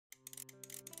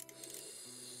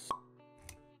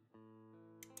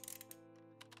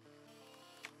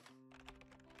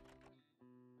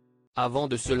Avant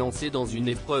de se lancer dans une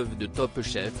épreuve de Top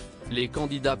Chef, les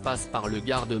candidats passent par le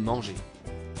garde-manger.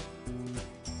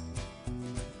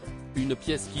 Une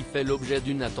pièce qui fait l'objet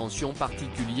d'une attention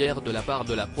particulière de la part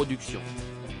de la production.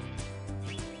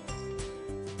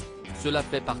 Cela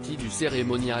fait partie du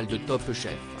cérémonial de Top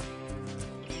Chef.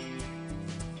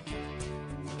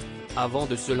 Avant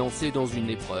de se lancer dans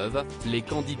une épreuve, les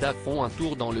candidats font un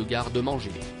tour dans le garde-manger.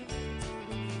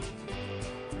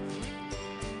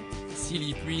 S'ils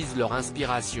y puisent leur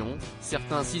inspiration,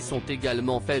 certains s'y sont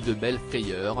également fait de belles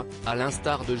frayeurs, à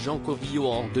l'instar de Jean Covillot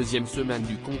en deuxième semaine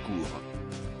du concours.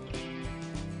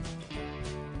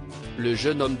 Le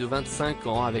jeune homme de 25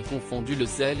 ans avait confondu le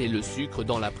sel et le sucre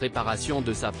dans la préparation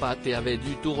de sa pâte et avait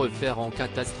dû tout refaire en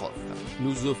catastrophe,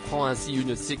 nous offrant ainsi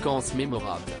une séquence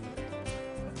mémorable.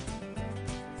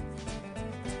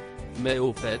 Mais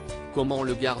au fait, comment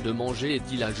le garde-manger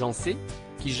est-il agencé?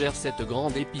 Qui gère cette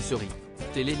grande épicerie?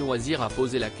 Télé Loisirs a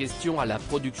posé la question à la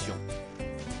production.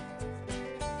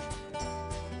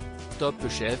 Top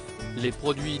Chef, les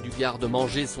produits du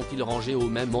garde-manger sont-ils rangés au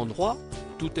même endroit?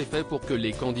 Tout est fait pour que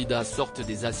les candidats sortent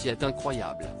des assiettes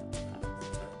incroyables.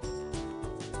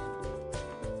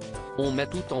 On met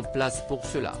tout en place pour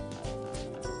cela.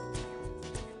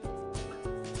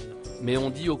 Mais on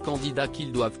dit aux candidats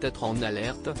qu'ils doivent être en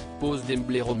alerte, pose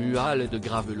Demblé Romuald de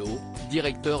Gravelot,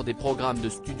 directeur des programmes de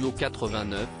Studio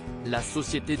 89, la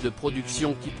société de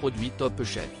production qui produit Top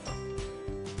Chef.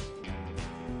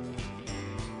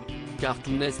 Car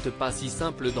tout n'est pas si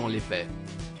simple dans les faits.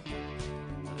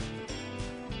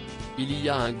 Il y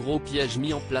a un gros piège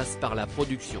mis en place par la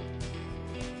production.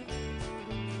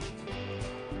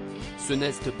 Ce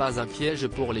n'est pas un piège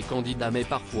pour les candidats mais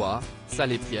parfois, ça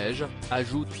les piège,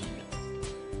 ajoute-t-il.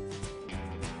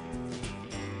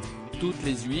 Toutes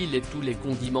les huiles et tous les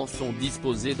condiments sont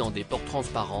disposés dans des ports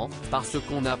transparents, parce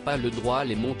qu'on n'a pas le droit à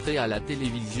les montrer à la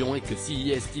télévision et que si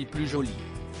est plus joli.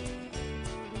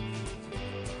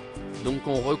 Donc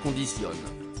on reconditionne.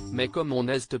 Mais comme on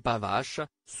n'est pas vache,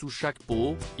 sous chaque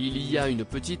pot, il y a une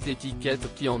petite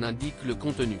étiquette qui en indique le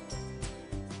contenu.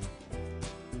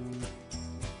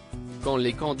 Quand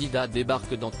les candidats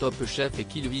débarquent dans Top Chef et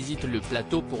qu'ils visitent le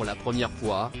plateau pour la première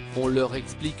fois, on leur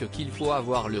explique qu'il faut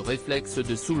avoir le réflexe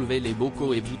de soulever les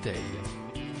bocaux et bouteilles.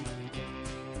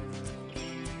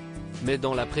 Mais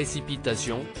dans la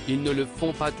précipitation, ils ne le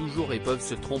font pas toujours et peuvent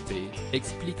se tromper,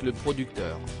 explique le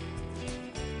producteur.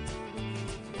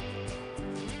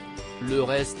 Le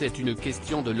reste est une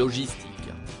question de logistique.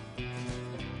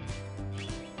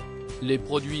 Les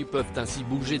produits peuvent ainsi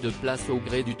bouger de place au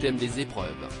gré du thème des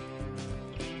épreuves.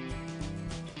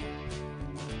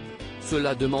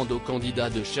 Cela demande aux candidats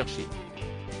de chercher.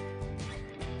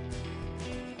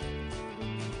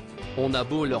 On a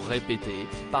beau leur répéter,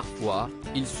 parfois,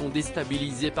 ils sont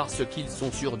déstabilisés parce qu'ils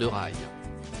sont sur de rails.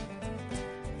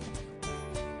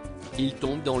 Ils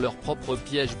tombent dans leur propre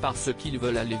piège parce qu'ils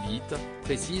veulent aller vite,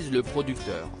 précise le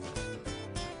producteur.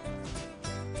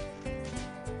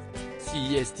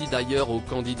 Si est d'ailleurs aux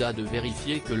candidats de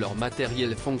vérifier que leur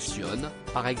matériel fonctionne,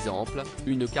 par exemple,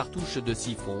 une cartouche de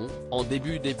siphon, en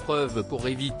début d'épreuve pour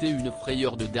éviter une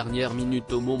frayeur de dernière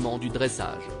minute au moment du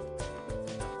dressage.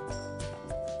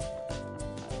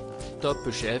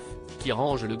 Top Chef, qui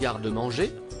range le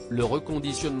garde-manger? Le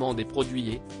reconditionnement des produits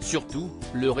et, surtout,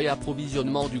 le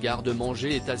réapprovisionnement du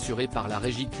garde-manger est assuré par la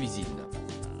régie cuisine.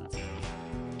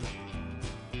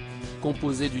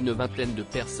 Composée d'une vingtaine de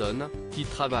personnes, qui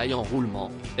travaillent en roulement,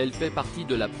 elle fait partie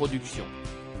de la production.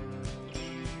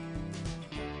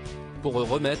 Pour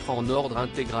remettre en ordre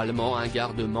intégralement un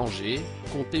garde-manger,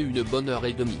 comptez une bonne heure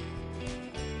et demie.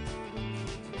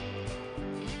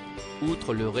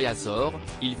 Outre le réassort,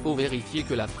 il faut vérifier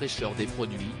que la fraîcheur des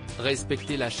produits,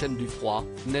 respecter la chaîne du froid,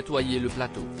 nettoyer le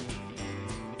plateau.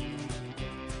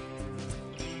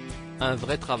 Un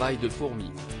vrai travail de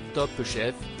fourmi. Top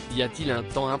Chef, y a-t-il un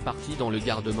temps imparti dans le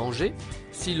garde-manger?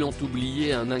 S'ils ont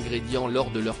oublié un ingrédient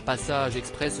lors de leur passage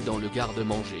express dans le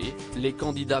garde-manger, les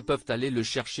candidats peuvent aller le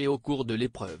chercher au cours de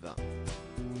l'épreuve.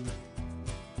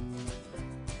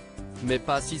 Mais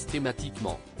pas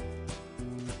systématiquement.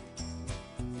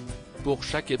 Pour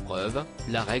chaque épreuve,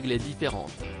 la règle est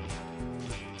différente.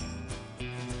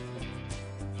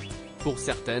 Pour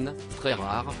certaines, très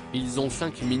rares, ils ont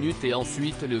 5 minutes et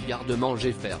ensuite le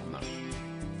garde-manger ferme.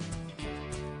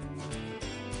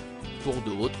 Pour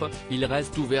d'autres, il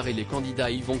reste ouvert et les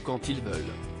candidats y vont quand ils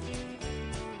veulent.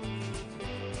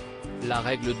 La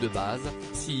règle de base,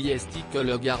 si est que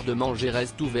le garde-manger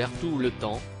reste ouvert tout le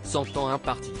temps, sans temps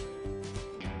imparti.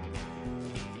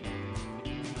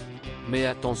 Mais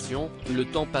attention, le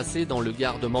temps passé dans le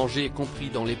garde-manger est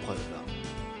compris dans l'épreuve.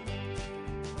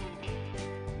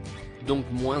 donc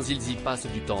moins ils y passent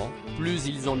du temps, plus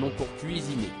ils en ont pour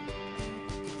cuisiner.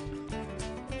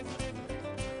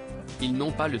 Ils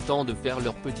n'ont pas le temps de faire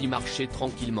leur petit marché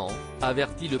tranquillement,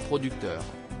 avertit le producteur.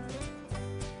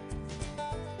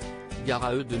 Gare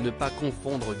à eux de ne pas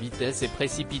confondre vitesse et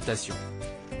précipitation.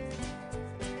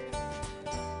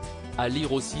 À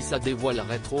lire aussi, ça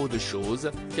dévoilerait trop de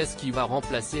choses. Qu'est-ce qui va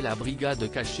remplacer la brigade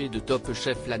cachée de Top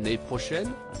Chef l'année prochaine?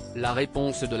 La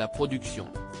réponse de la production.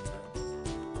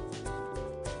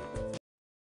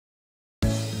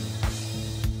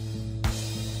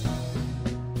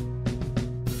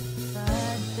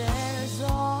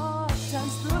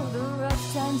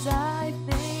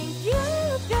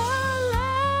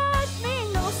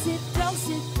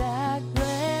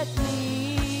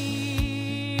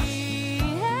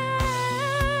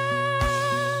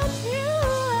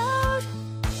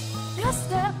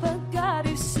 Just